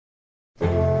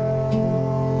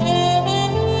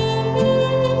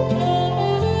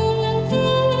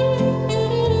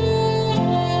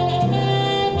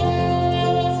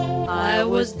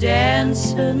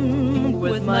dancing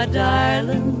with my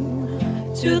darling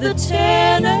to the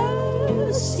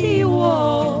Tennessee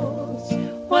waltz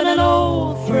when an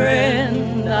old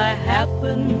friend I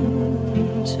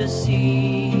happened to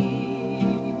see.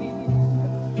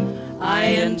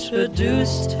 I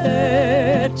introduced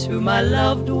her to my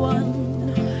loved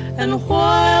one, and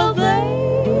while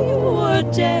they were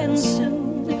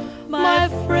dancing, my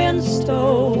friend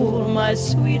stole my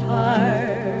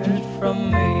sweetheart from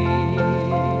me.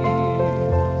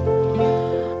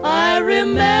 I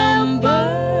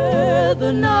remember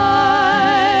the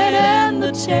night and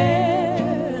the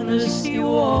Tennessee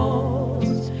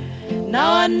waltz.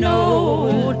 Now I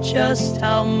know just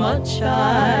how much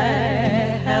I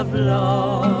have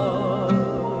lost.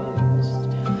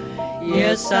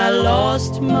 Yes, I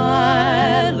lost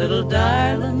my little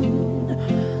darling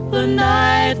the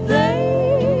night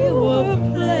they were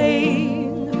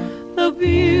playing the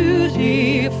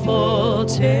beautiful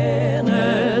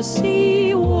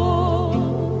Tennessee waltz.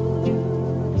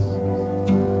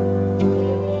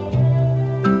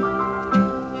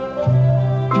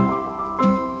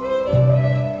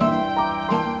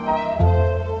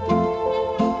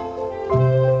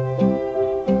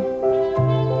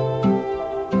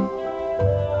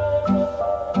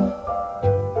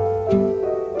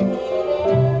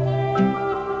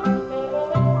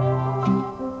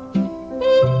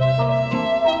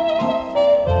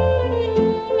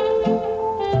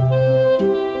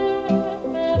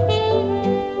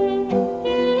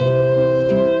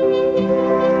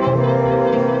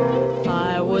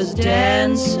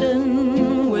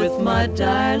 Dancing with my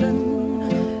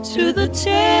darling to the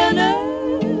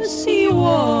Tennessee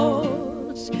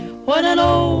waltz when an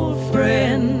old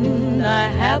friend I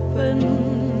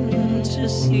happened to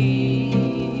see.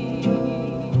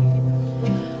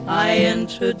 I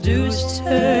introduced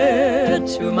her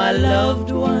to my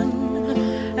loved one,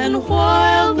 and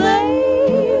while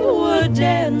they were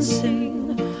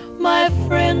dancing, my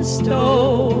friend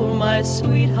stole my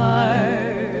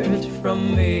sweetheart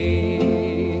from me.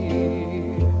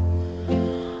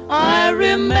 I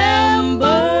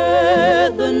remember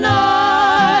the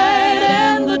night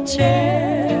and the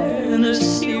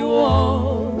Tennessee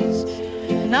waltz.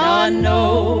 Now I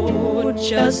know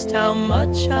just how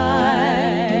much I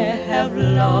have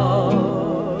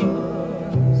lost.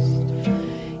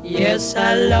 Yes,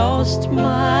 I lost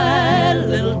my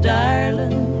little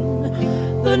darling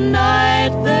the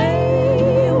night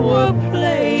they were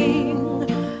playing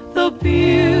the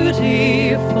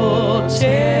beautiful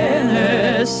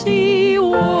Tennessee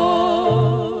waltz.